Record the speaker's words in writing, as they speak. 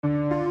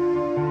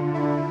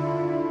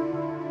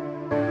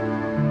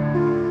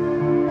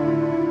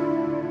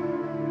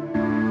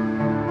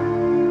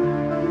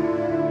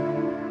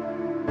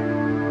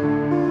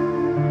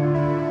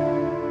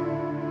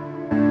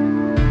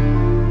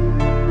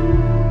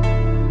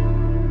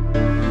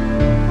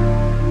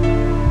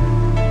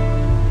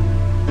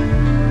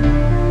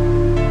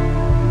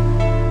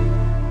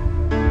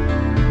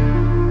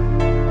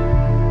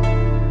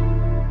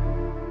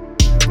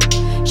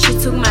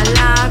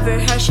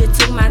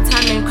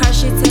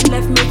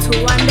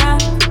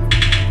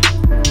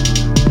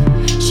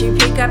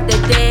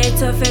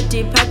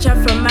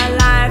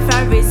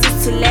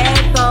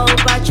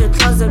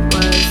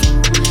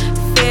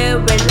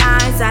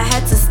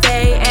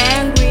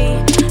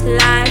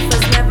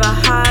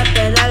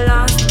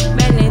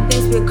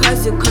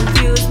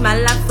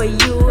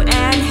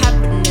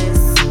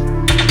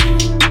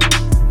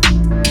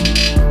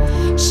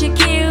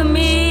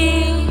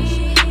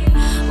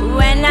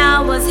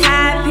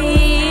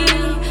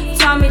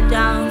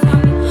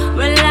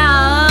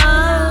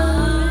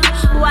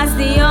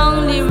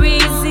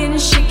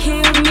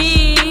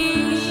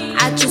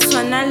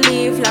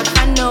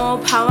no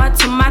power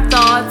to my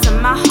thoughts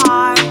and my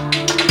heart.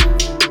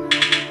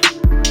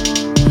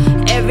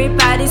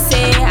 Everybody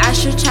say I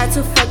should try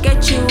to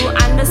forget you.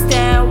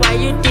 Understand why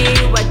you did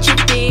what you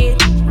did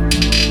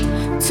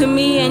to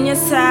me and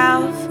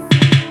yourself.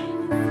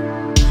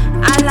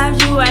 I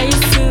loved you, I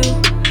used to,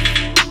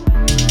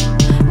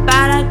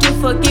 but I do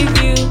forgive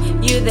you.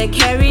 You the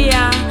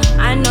carrier,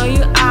 I know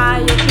you are.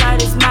 Your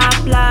blood is my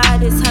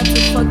blood, it's hard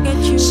to forget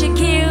you. She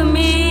killed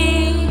me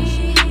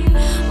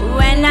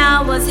when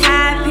I was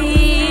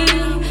happy,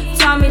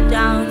 tore me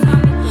down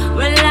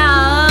when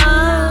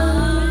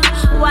love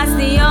was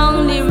the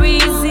only